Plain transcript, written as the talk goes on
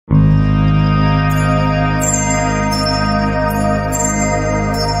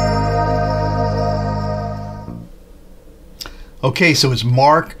Okay, so it's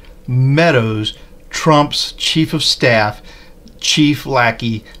Mark Meadows, Trump's chief of staff, chief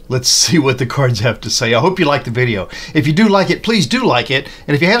lackey. Let's see what the cards have to say. I hope you like the video. If you do like it, please do like it.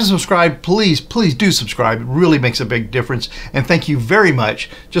 And if you haven't subscribed, please do subscribe. It really makes a big difference. And thank you very much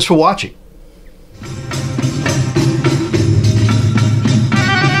just for watching.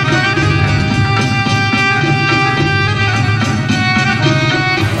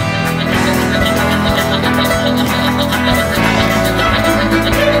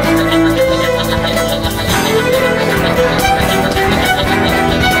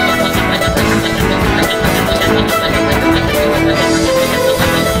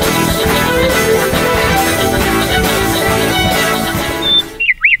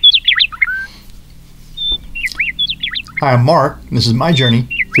 Hi, I'm Mark. This is my journey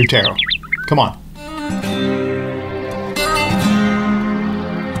through tarot. Come on.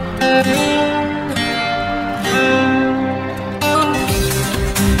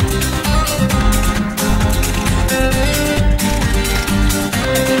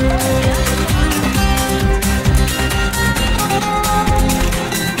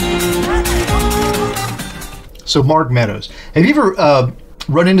 So, Mark Meadows. Have you ever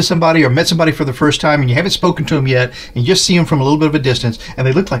run into somebody or met somebody for the first time and you haven't spoken to them yet and you just see them from a little bit of a distance and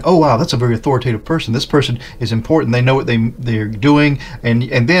they look like, oh wow, that's a very authoritative person, this person is important, they know what they're doing,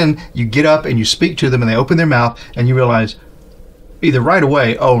 and then you get up and you speak to them and they open their mouth and you realize either right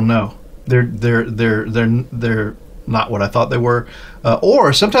away, oh no, they're not what I thought they were,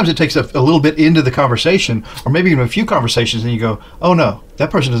 or sometimes it takes a little bit into the conversation, or maybe even a few conversations, and you go, oh no, that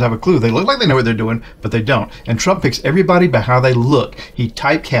person doesn't have a clue. They look like they know what they're doing, but they don't. And Trump picks everybody by how they look. He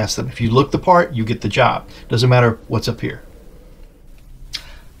typecasts them. If you look the part, you get the job. Doesn't matter what's up here.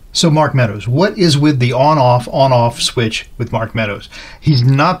 So Mark Meadows, what is with the on-off switch with Mark Meadows? He's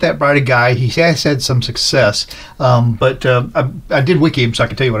not that bright a guy. He has had some success, but I did wiki him, so I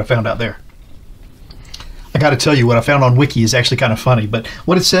can tell you what I found out there. I got to tell you, what I found on Wiki is actually kind of funny, but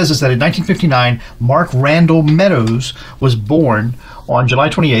what it says is that in 1959, Mark Randall Meadows was born on July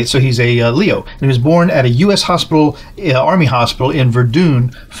 28th, so he's a Leo, and he was born at a U.S. hospital, Army hospital in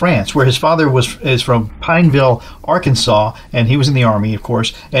Verdun, France, where his father is from Pineville, Arkansas, and he was in the Army, of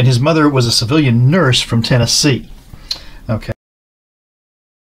course, and his mother was a civilian nurse from Tennessee. Okay.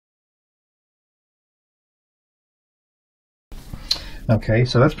 Okay,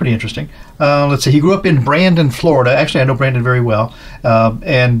 so that's pretty interesting. Let's see, he grew up in Brandon, Florida. Actually, I know Brandon very well,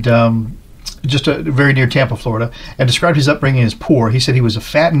 just very near Tampa, Florida, and described his upbringing as poor. He said he was a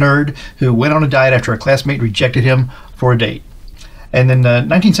fat nerd who went on a diet after a classmate rejected him for a date. And then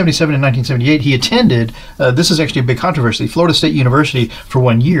 1977 and 1978, he attended, this is actually a big controversy, Florida State University for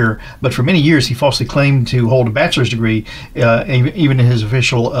 1 year, but for many years he falsely claimed to hold a bachelor's degree, even in his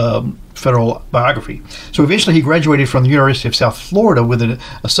official federal biography. So eventually he graduated from the University of South Florida with an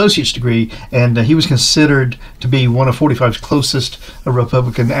associate's degree, and he was considered to be one of 45's closest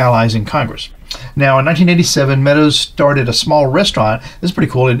Republican allies in Congress. Now, in 1987, Meadows started a small restaurant, this is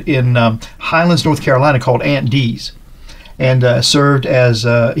pretty cool, in Highlands, North Carolina, called Aunt D's. And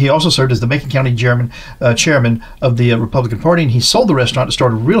he also served as the Macon County chairman of the Republican Party, and he sold the restaurant to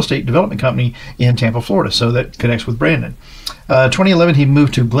start a real estate development company in Tampa, Florida, so that connects with Brandon. 2011, he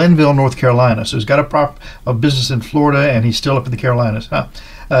moved to Glenville, North Carolina, so he's got a business in Florida, and he's still up in the Carolinas.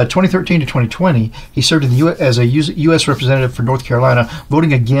 2013 to 2020, he served in the as a U.S. representative for North Carolina,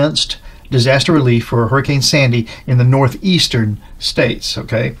 voting against disaster relief for Hurricane Sandy in the northeastern states.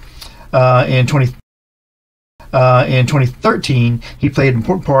 Okay, in 2013, he played an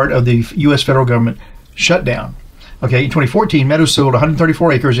important part of the U.S. federal government shutdown. Okay, in 2014, Meadows sold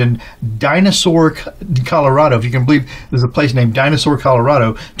 134 acres in Dinosaur, Colorado. If you can believe, there's a place named Dinosaur,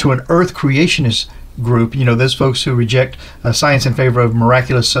 Colorado, to an Earth creationist group. You know, those folks who reject science in favor of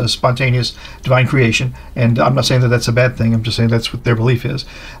miraculous, spontaneous, divine creation. And I'm not saying that that's a bad thing. I'm just saying that's what their belief is.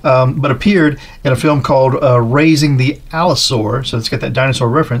 But appeared in a film called Raising the Allosaur. So it's got that dinosaur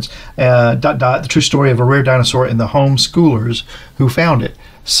reference. The true story of a rare dinosaur and the homeschoolers who found it.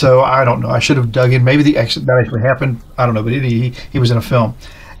 So I don't know. I should have dug in. Maybe that actually happened. I don't know. But he was in a film.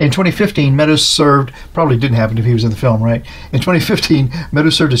 In 2015, Meadows served, probably didn't happen if he was in the film, right? In 2015,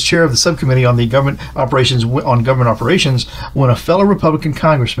 Meadows served as chair of the subcommittee on government operations when a fellow Republican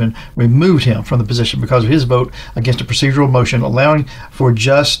congressman removed him from the position because of his vote against a procedural motion allowing for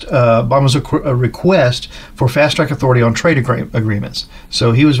Obama's request for fast-track authority on trade agreements.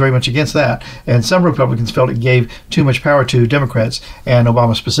 So he was very much against that. And some Republicans felt it gave too much power to Democrats, and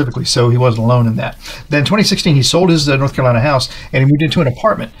Obama specifically, so he wasn't alone in that. Then in 2016, he sold his North Carolina house and he moved into an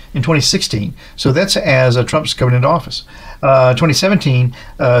apartment. in 2016. So that's as Trump's coming into office. 2017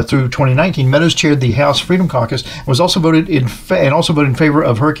 through 2019, Meadows chaired the House Freedom Caucus and was also voted in favor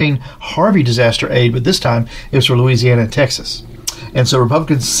of Hurricane Harvey disaster aid, but this time it was for Louisiana and Texas. And so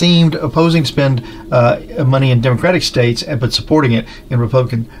Republicans seemed opposing to spend money in Democratic states, but supporting it in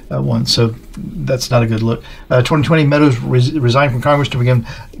Republican ones. So that's not a good look. 2020, Meadows resigned from Congress to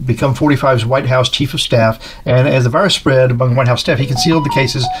become 45's White House chief of staff. And as the virus spread among White House staff, he concealed the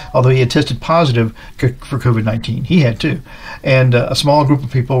cases, although he had tested positive for COVID-19. He had too. And a small group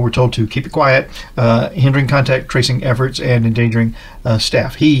of people were told to keep it quiet, hindering contact tracing efforts and endangering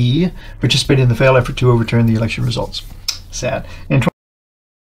staff. He participated in the failed effort to overturn the election results. Sad. In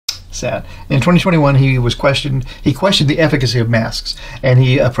 2021, he questioned the efficacy of masks, and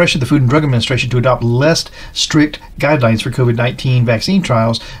he pressured the Food and Drug Administration to adopt less strict guidelines for COVID-19 vaccine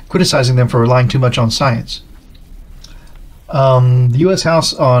trials, criticizing them for relying too much on science. The U.S.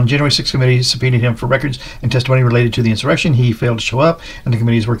 House on January 6th committee subpoenaed him for records and testimony related to the insurrection. He failed to show up, and the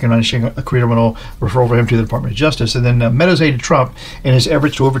committee is working on issuing a criminal referral for him to the Department of Justice. And then Meadows aided Trump in his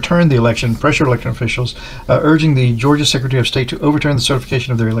efforts to overturn the election, pressured election officials, urging the Georgia Secretary of State to overturn the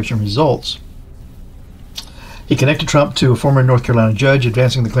certification of their election results. He connected Trump to a former North Carolina judge,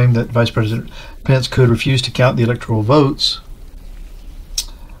 advancing the claim that Vice President Pence could refuse to count the electoral votes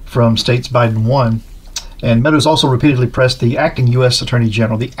from states Biden won. And Meadows also repeatedly pressed the acting U.S. Attorney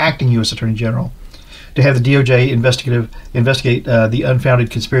General, to have the DOJ investigate the unfounded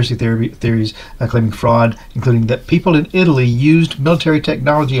conspiracy theories claiming fraud, including that people in Italy used military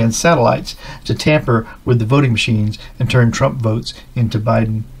technology and satellites to tamper with the voting machines and turn Trump votes into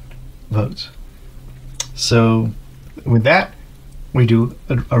Biden votes. So with that, we do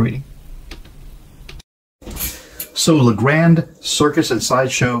a reading. So Legrand Circus and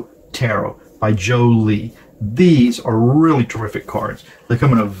Sideshow Tarot by Joe Lee. These are really terrific cards. They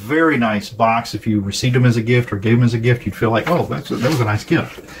come in a very nice box. If you received them as a gift or gave them as a gift, you'd feel like, oh, that was a nice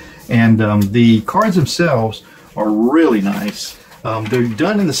gift. And the cards themselves are really nice. They're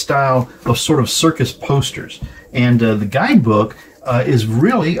done in the style of sort of circus posters. And the guidebook is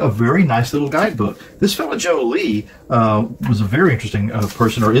really a very nice little guidebook. This fellow Joe Lee was a very interesting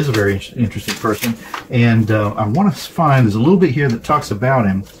person, or is a very interesting person. And I want to find, there's a little bit here that talks about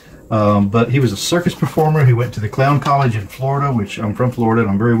him. But he was a circus performer. He went to the Clown College in Florida, which I'm from Florida,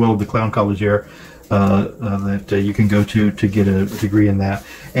 and I'm very well with the Clown College here that you can go to get a degree in that.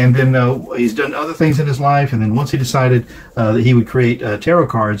 And then he's done other things in his life, and then once he decided that he would create tarot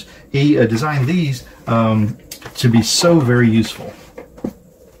cards, he designed these to be so very useful.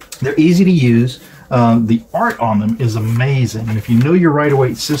 They're easy to use. The art on them is amazing, and if you know your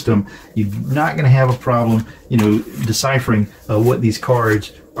Rider-Waite system, you're not going to have a problem, deciphering what these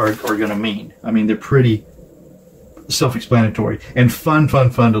cards are going to mean. I mean, they're pretty self-explanatory and fun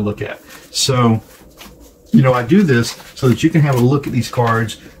to look at. So, I do this so that you can have a look at these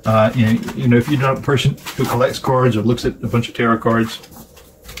cards. And if you're not a person who collects cards or looks at a bunch of tarot cards,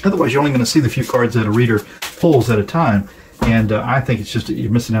 otherwise you're only going to see the few cards that a reader pulls at a time. And I think it's just you're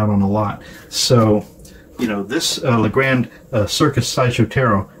missing out on a lot. So, this Legrand Circus Sideshow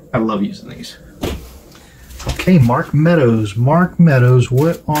Tarot, I love using these. Okay, Mark Meadows. Mark Meadows,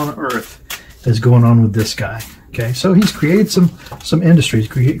 what on earth is going on with this guy? Okay, so he's created some industries,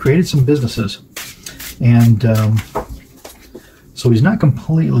 created some businesses. And so he's not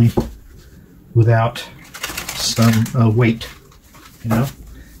completely without some weight,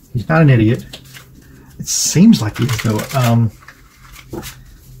 He's not an idiot. It seems like he is, though. I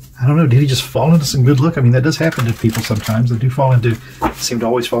don't know. Did he just fall into some good luck? I mean, that does happen to people sometimes. They do seem to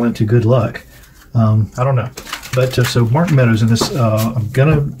always fall into good luck. I don't know. But so Mark Meadows in this, I'm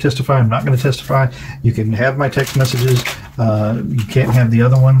going to testify. I'm not going to testify. You can have my text messages. You can't have the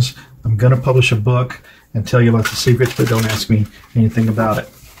other ones. I'm going to publish a book and tell you lots of secrets, but don't ask me anything about it.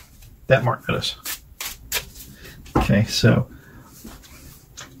 That Mark Meadows. Okay, so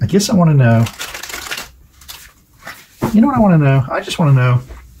I guess I want to know. You know what I want to know? I just want to know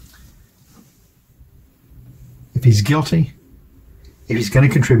if he's guilty, if he's going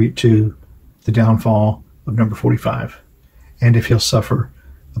to contribute to the downfall of number 45, and if he'll suffer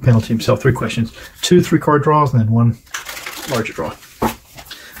a penalty himself. 3 questions. 2 3-card draws, and then 1 larger draw.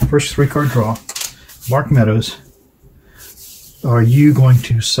 First 3-card draw. Mark Meadows, are you going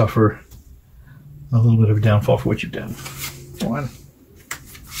to suffer a little bit of a downfall for what you've done? 1,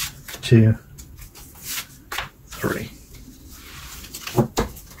 2, 3.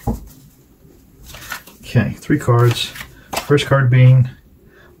 Okay, 3 cards. First card being,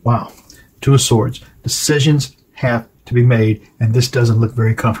 wow, 2 of Swords. Decisions have to be made, and this doesn't look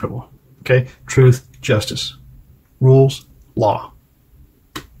very comfortable. Okay, truth, justice, rules, law.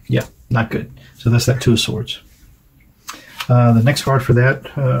 Yeah, not good. So that's that 2 of swords. The next card for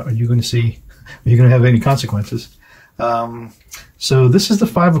that, are you going to have any consequences? So this is the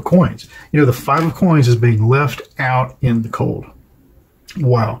 5 of coins. You know, the 5 of coins is being left out in the cold.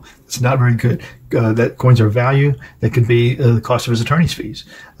 Wow, it's not very good. That coins are value. That could be the cost of his attorney's fees.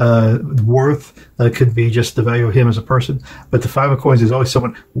 Worth could be just the value of him as a person. But the 5 of coins is always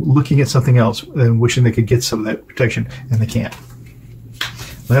someone looking at something else and wishing they could get some of that protection, and they can't.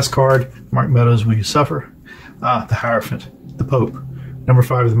 Last card, Mark Meadows, will you suffer? The Hierophant, the Pope, number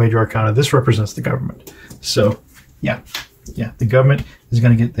 5 of the major arcana. This represents the government. So, yeah, the government is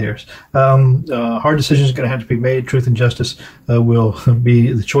going to get theirs. Hard decisions are going to have to be made. Truth and justice will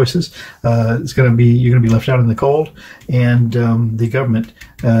be the choices. You're going to be left out in the cold, and the government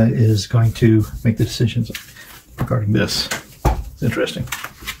is going to make the decisions regarding this. It's interesting.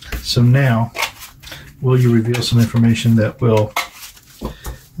 So now, will you reveal some information that will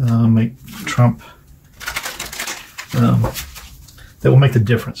make Trump, that will make the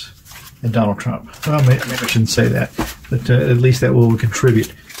difference in Donald Trump? Well, maybe I shouldn't say that, but at least that will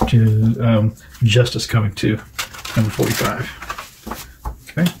contribute to justice coming to number 45.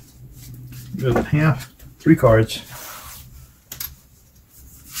 Okay, go in half, 3 cards.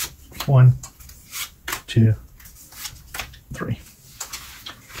 1, 2, 3.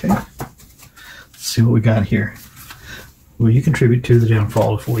 Okay, let's see what we got here. Will you contribute to the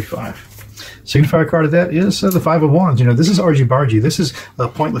downfall of 45? Signifier card of that is the 5 of Wands. You know, this is argy-bargy. This is a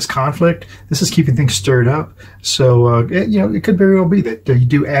pointless conflict. This is keeping things stirred up. So, you know, it could very well be that you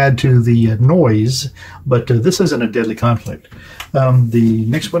do add to the noise, but this isn't a deadly conflict. The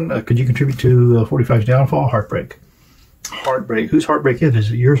next one, could you contribute to 45's downfall? Heartbreak. Heartbreak. Whose heartbreak is it?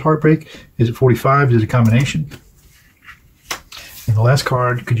 Is it yours heartbreak? Is it 45? Is it a combination? And the last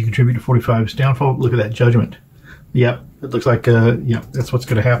card, could you contribute to 45's downfall? Look at that, Judgment. Yep, it looks like yeah, that's what's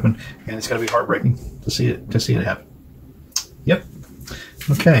going to happen, and it's going to be heartbreaking to see it happen. Yep.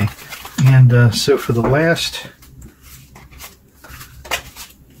 Okay, and so for the last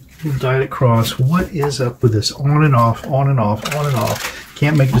Diet Cross, what is up with this on and off, on and off, on and off?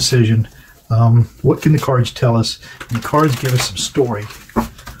 Can't make a decision. What can the cards tell us? And the cards give us some story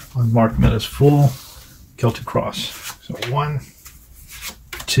on Mark Meadows' full Celtic Cross. So 1,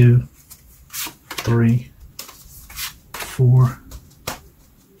 2, 3, 4,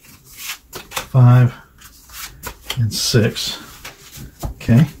 5, and 6.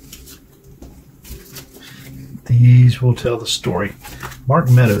 Okay. These will tell the story. Mark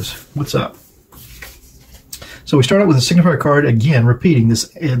Meadows, what's up? So we start out with a signifier card, again, repeating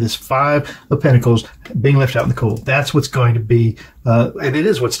this 5 of Pentacles being left out in the cold. That's what's going to be, and it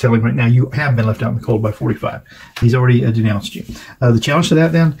is what's telling right now. You have been left out in the cold by 45. He's already denounced you. The challenge to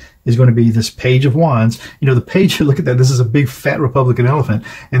that, then, is going to be this Page of Wands. You know, the page, look at that. This is a big, fat Republican elephant,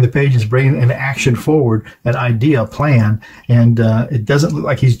 and the page is bringing an action forward, an idea, a plan, and it doesn't look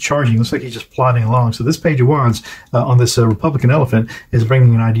like he's charging. It looks like he's just plodding along. So this Page of Wands on this Republican elephant is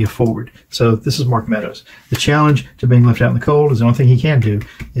bringing an idea forward. So this is Mark Meadows. The challenge to being left out in the cold is the only thing he can do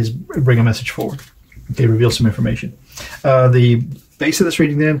is bring a message forward. Okay, reveal some information. The base of this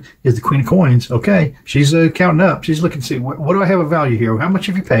reading then is the Queen of Coins. Okay, she's counting up. She's looking to see what do I have of value here? How much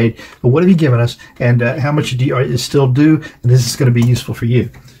have you paid? What have you given us? And how much is still due? And this is going to be useful for you.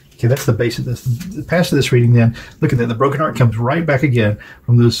 Okay, that's the base of this. The past of this reading then, look at that. The broken heart comes right back again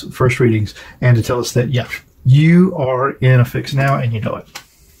from those first readings, and to tell us that, yeah, you are in a fix now and you know it.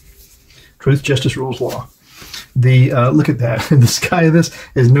 Truth, justice, rules, law. The look at that. The sky of this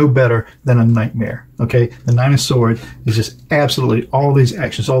is no better than a nightmare. Okay, the 9 of Swords is just absolutely all these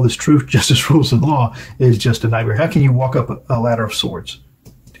actions, all this truth, justice, rules, and law is just a nightmare. How can you walk up a ladder of swords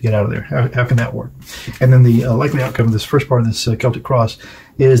to get out of there? How can that work? And then the likely outcome of this first part of this Celtic Cross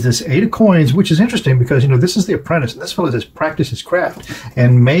is this 8 of Coins, which is interesting because, you know, this is the apprentice, and this fellow has practiced his craft.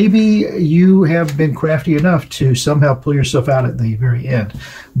 And maybe you have been crafty enough to somehow pull yourself out at the very end.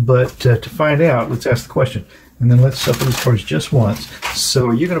 But to find out, let's ask the question. And then let's shuffle these cards just once. So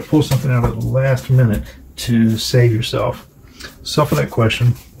are you going to pull something out at the last minute to save yourself? Shuffle that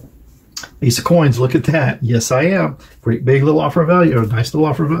question. Ace of Coins, look at that. Yes, I am. Great big little offer of value, or a nice little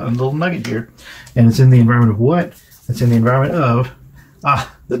offer of a little nugget here. And it's in the environment of what? It's in the environment of,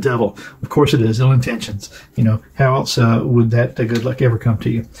 the devil. Of course it is, ill intentions. You know, how else would that good luck ever come to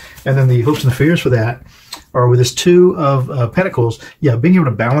you? And then the hopes and the fears for that are with this 2 of Pentacles. Yeah, being able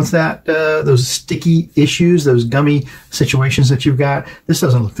to balance that, those sticky issues, those gummy situations that you've got. This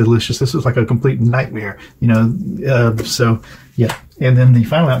doesn't look delicious. This is like a complete nightmare, you know. So, yeah. And then the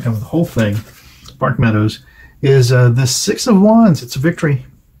final outcome of the whole thing, Mark Meadows, is the 6 of Wands. It's a victory.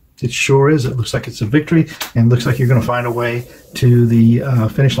 It sure is. It looks like it's a victory, and looks like you're going to find a way to the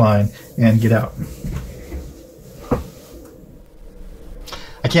finish line and get out.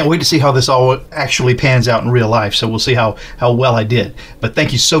 I can't wait to see how this all actually pans out in real life. So we'll see how well I did. But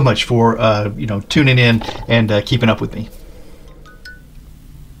thank you so much for tuning in and keeping up with me.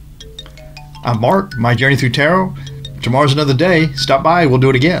 I'm Mark. My Journey Through Tarot. Tomorrow's another day. Stop by. We'll do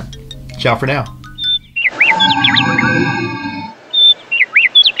it again. Ciao for now.